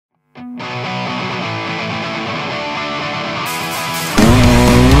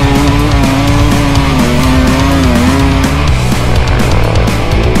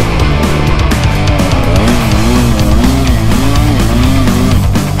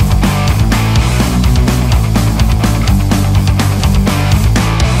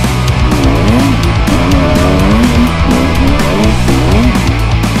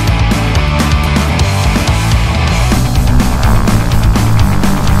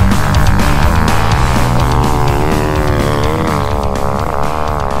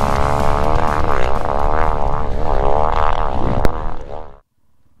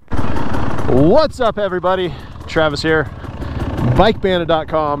What's up, everybody? Travis here,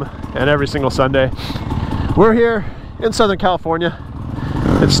 bikebandit.com, and every single Sunday we're here in Southern California.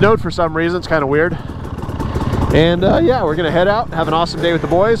 It snowed for some reason, it's kind of weird. And yeah, we're gonna head out, have an awesome day with the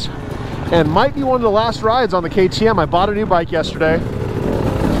boys, and might be one of the last rides on the KTM. I bought a new bike yesterday.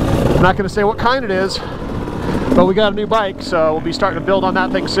 I'm not gonna say what kind it is, but we got a new bike, so we'll be starting to build on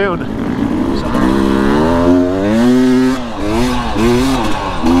that thing soon.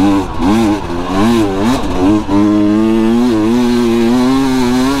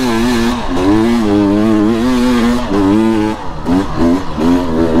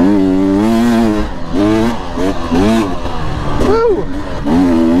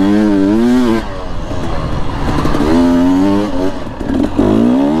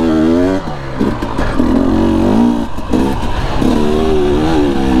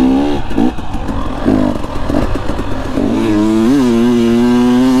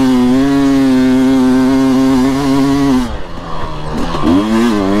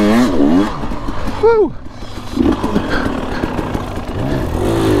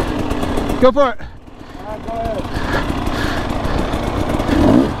 Go for it. Go ahead.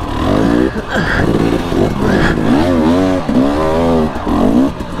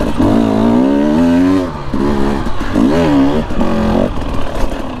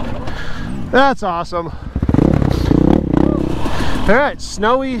 That's awesome. All right,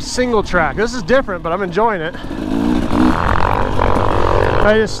 snowy single track. This is different, but I'm enjoying it.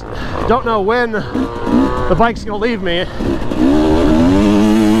 I just don't know when the bike's gonna leave me.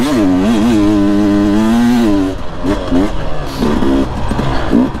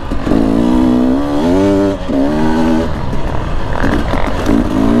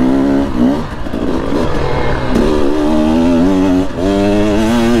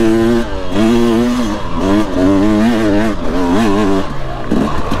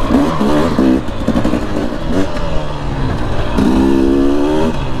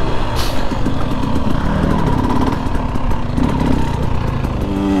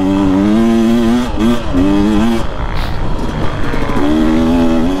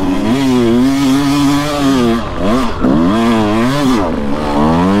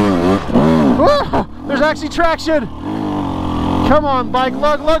 Actually traction. Come on, bike,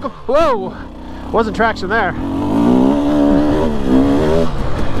 look. Whoa, wasn't traction there.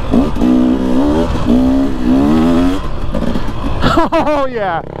 Oh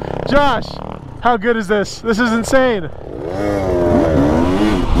yeah, Josh, how good is this? This is insane.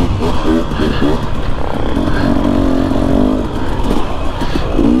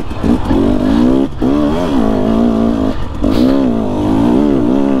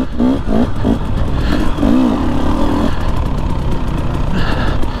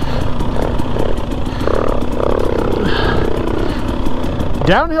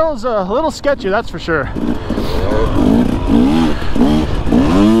 Downhill is a little sketchy, that's for sure.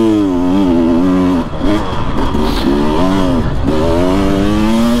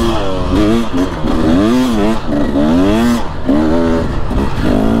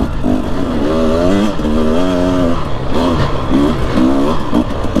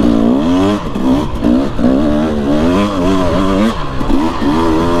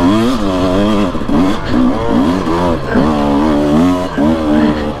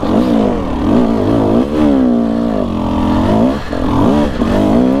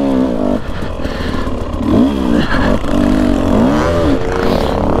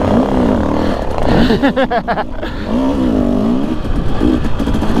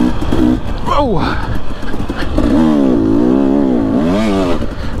 Whoa!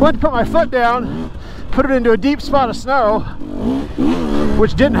 Went to put my foot down, put it into a deep spot of snow,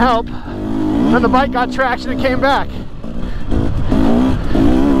 which didn't help. Then the bike got traction and came back.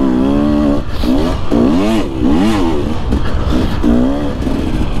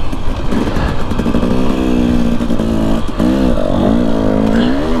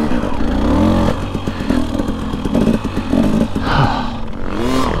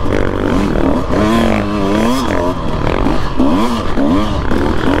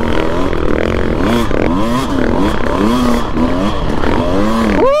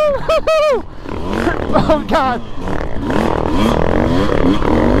 Oh God!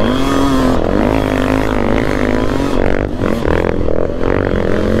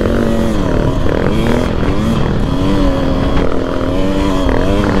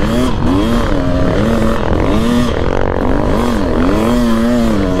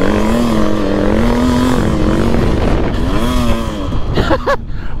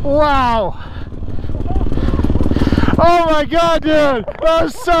 Wow! Oh my God, dude! That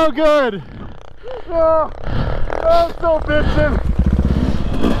was so good! Oh, I'm so bitching!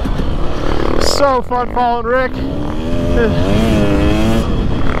 So fun following Rick.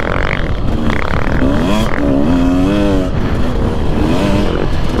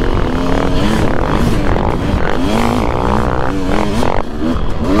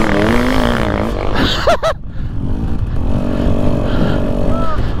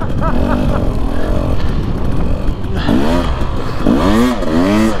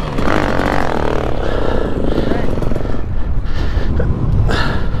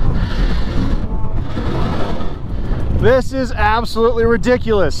 This is absolutely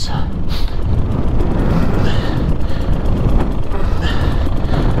ridiculous.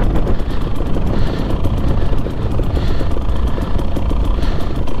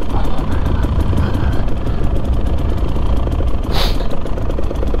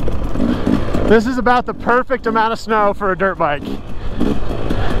 This is about the perfect amount of snow for a dirt bike.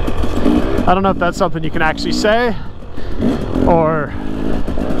 I don't know if that's something you can actually say, or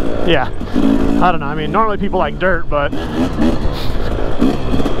yeah, I don't know. I mean, normally people like dirt, but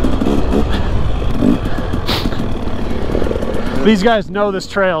these guys know this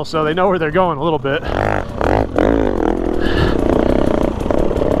trail, so they know where they're going a little bit.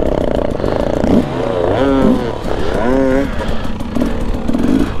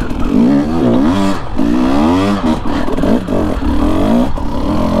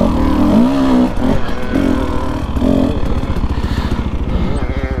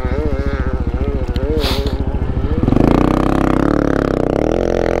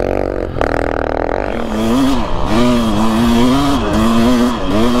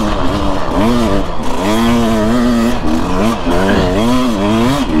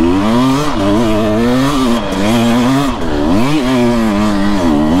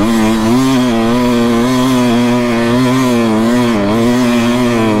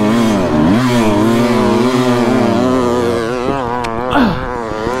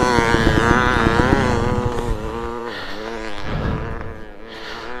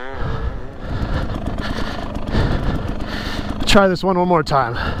 Try this one more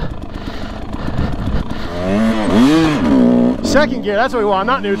time. Second gear, that's what we want,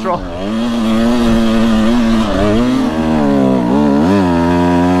 not neutral.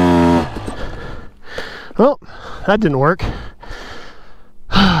 Well, that didn't work.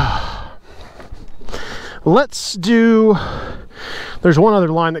 Let's do, there's one other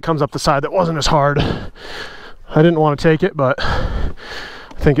line that comes up the side that wasn't as hard. I didn't want to take it, but I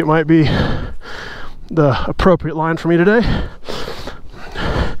think it might be the appropriate line for me today.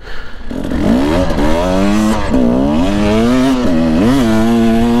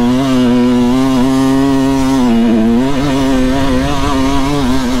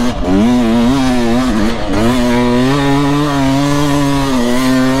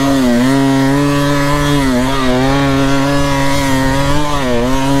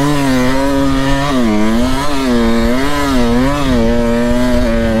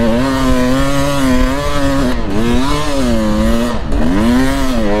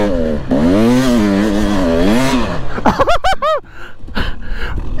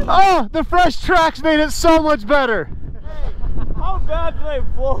 Oh, the fresh tracks made it so much better. Hey, how bad do they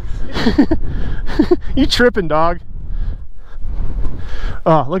bullshit? You tripping, dog.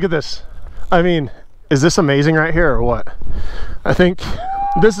 Oh, look at this. I mean, is this amazing right here or what? I think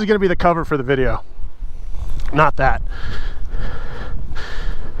this is going to be the cover for the video. Not that.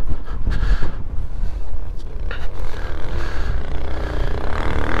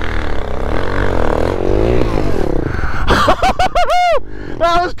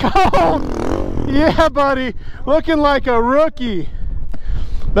 That was cold. Yeah, buddy. Looking like a rookie.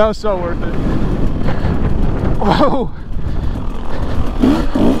 That was so worth it. Whoa.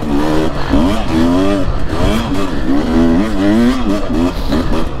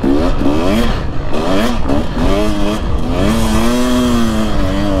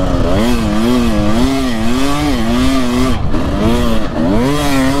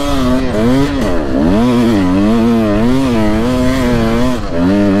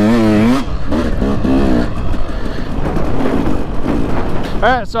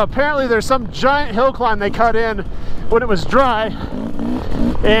 Alright, so apparently there's some giant hill climb they cut in when it was dry,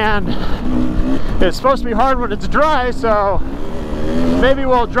 and it's supposed to be hard when it's dry, so maybe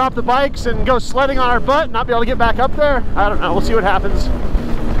we'll drop the bikes and go sledding on our butt and not be able to get back up there. I don't know, we'll see what happens.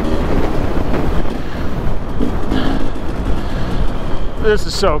 This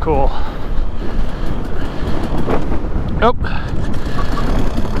is so cool. Nope.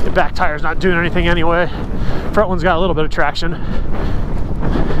 The back tire's not doing anything anyway. Front one's got a little bit of traction.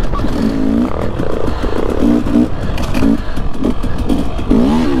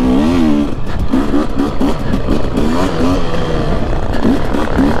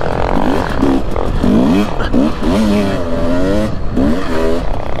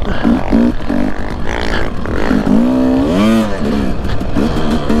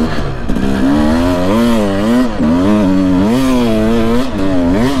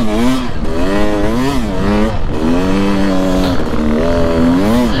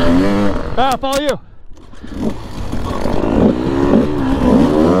 I'll follow you.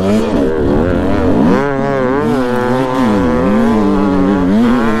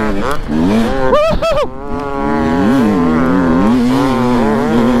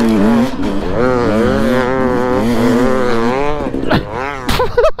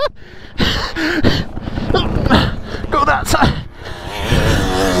 Go that side.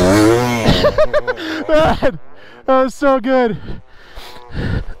 Man, that was so good.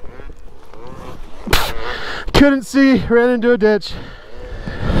 Couldn't see, ran into a ditch.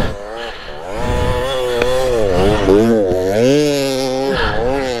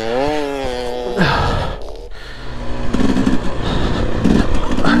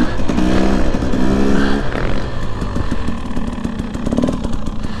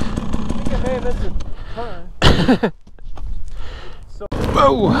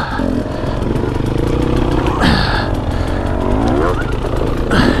 Whoa!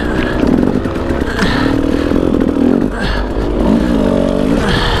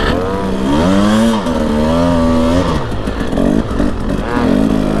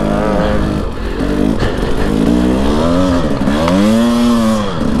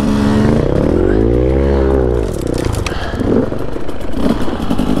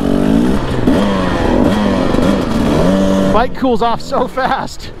 Bike cools off so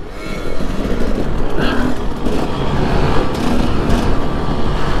fast.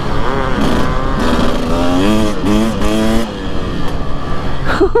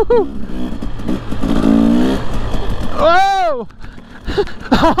 Whoa!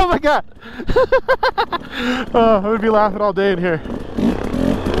 Oh my God! Oh, I would be laughing all day in here.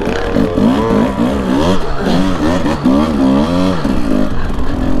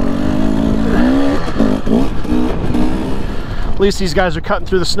 At least these guys are cutting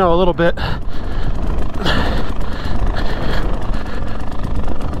through the snow a little bit.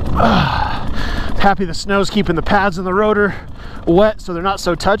 Happy the snow's keeping the pads in the rotor wet so they're not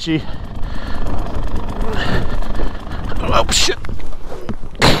so touchy. Oh shit.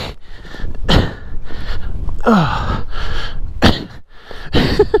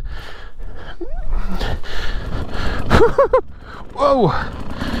 Whoa.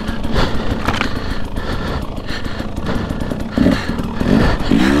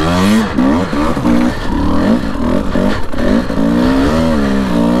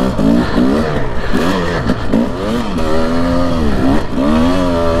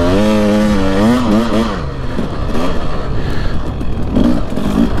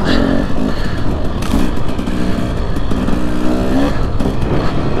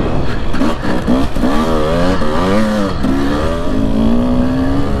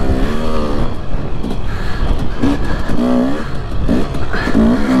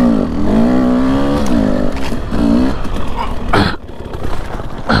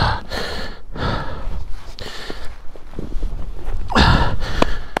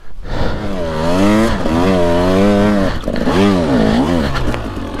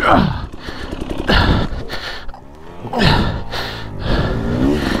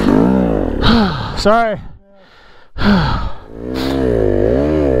 Sorry.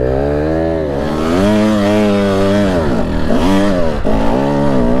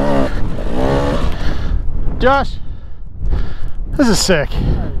 Josh, this is sick.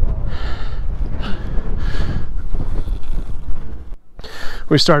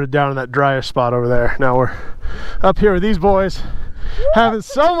 We started down in that drier spot over there. Now we're up here with these boys, having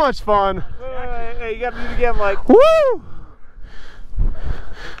so much fun. Hey, you gotta do it again, Mike. Woo!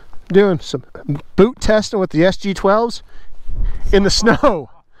 Doing some boot testing with the SG12s in the snow.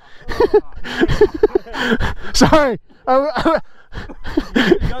 Sorry. You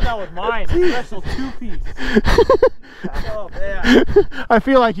done that with mine. Special two-piece. Oh, man. I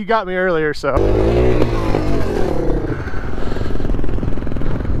feel like you got me earlier, so.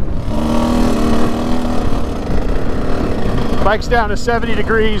 Bike's down to 70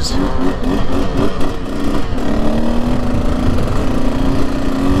 degrees.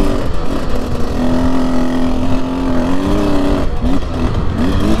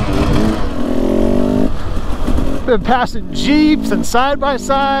 Been passing Jeeps and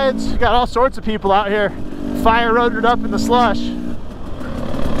side-by-sides. Got all sorts of people out here. Fire rotored up in the slush.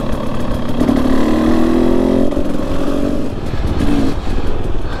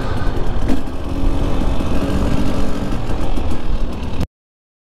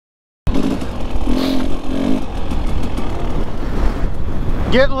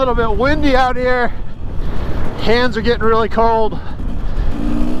 Getting a little bit windy out here. Hands are getting really cold.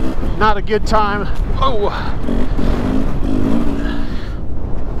 Not a good time. Oh.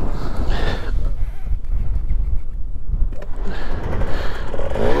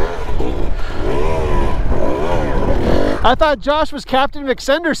 I thought Josh was Captain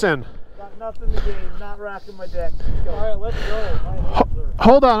McSenderson. Got nothing to gain, not rocking my deck. All right, let's go.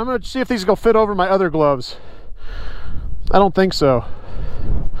 Hold on, I'm gonna see if these will fit over my other gloves. I don't think so.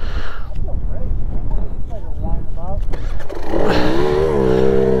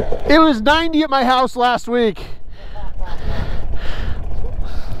 It was 90 at my house last week.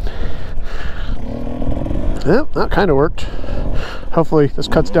 Yep, that kind of worked. Hopefully this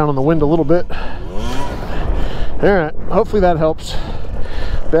cuts down on the wind a little bit. All right, hopefully that helps.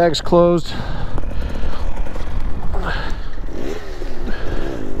 Bag's closed.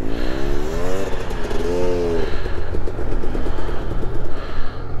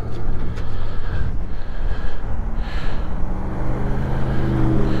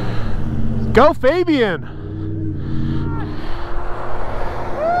 Go Fabian!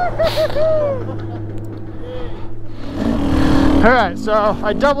 Alright, so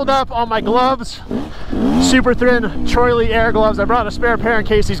I doubled up on my gloves. Super thin Troy Lee Air gloves. I brought a spare pair in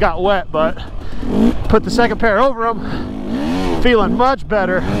case these got wet, but put the second pair over them. Feeling much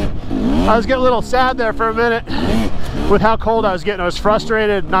better. I was getting a little sad there for a minute with how cold I was getting. I was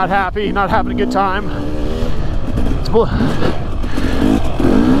frustrated, not happy, not having a good time.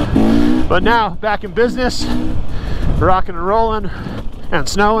 But now, back in business, rocking and rolling, and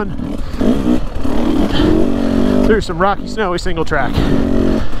snowing through some rocky, snowy single track.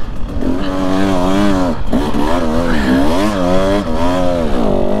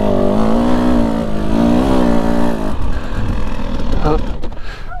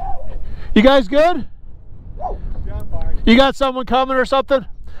 You guys good? You got someone coming or something?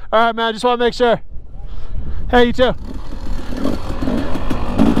 All right, man, I just want to make sure. Hey, you too.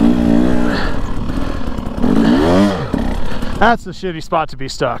 That's the shitty spot to be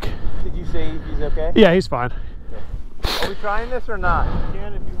stuck. Did you say he's okay? Yeah, he's fine. Okay. Are we trying this or not? You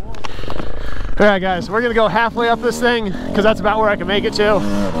can if you want. All right, guys, we're gonna go halfway up this thing because that's about where I can make it to.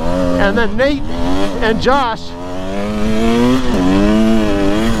 And then Nate and Josh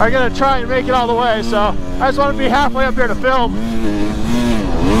are gonna try and make it all the way. So I just want to be halfway up here to film.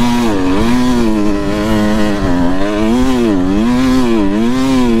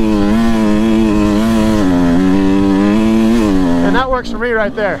 And that works for me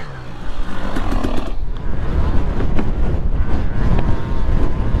right there.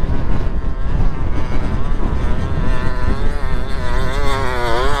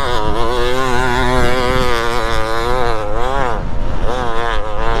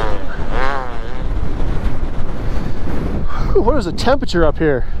 What is the temperature up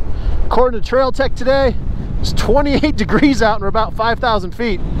here? According to Trail Tech today, it's 28 degrees out and we're about 5,000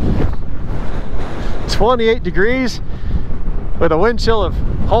 feet. 28 degrees with a wind chill of,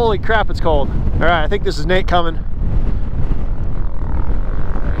 holy crap, it's cold. All right, I think this is Nate coming.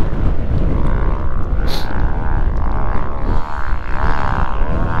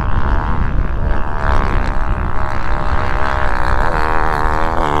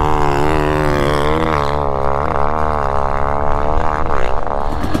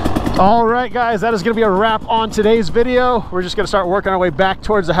 All right, guys, that is going to be a wrap on today's video. We're just going to start working our way back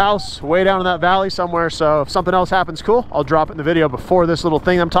towards the house, way down in that valley somewhere. So if something else happens cool, I'll drop it in the video before this little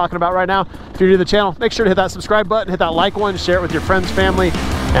thing I'm talking about right now. If you're new to the channel, make sure to hit that subscribe button, hit that like one, share it with your friends, family,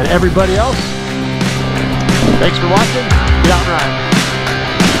 and everybody else. Thanks for watching. Get out and ride.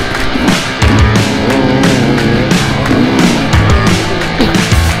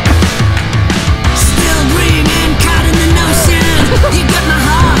 Still dreaming, caught in the notion. You got my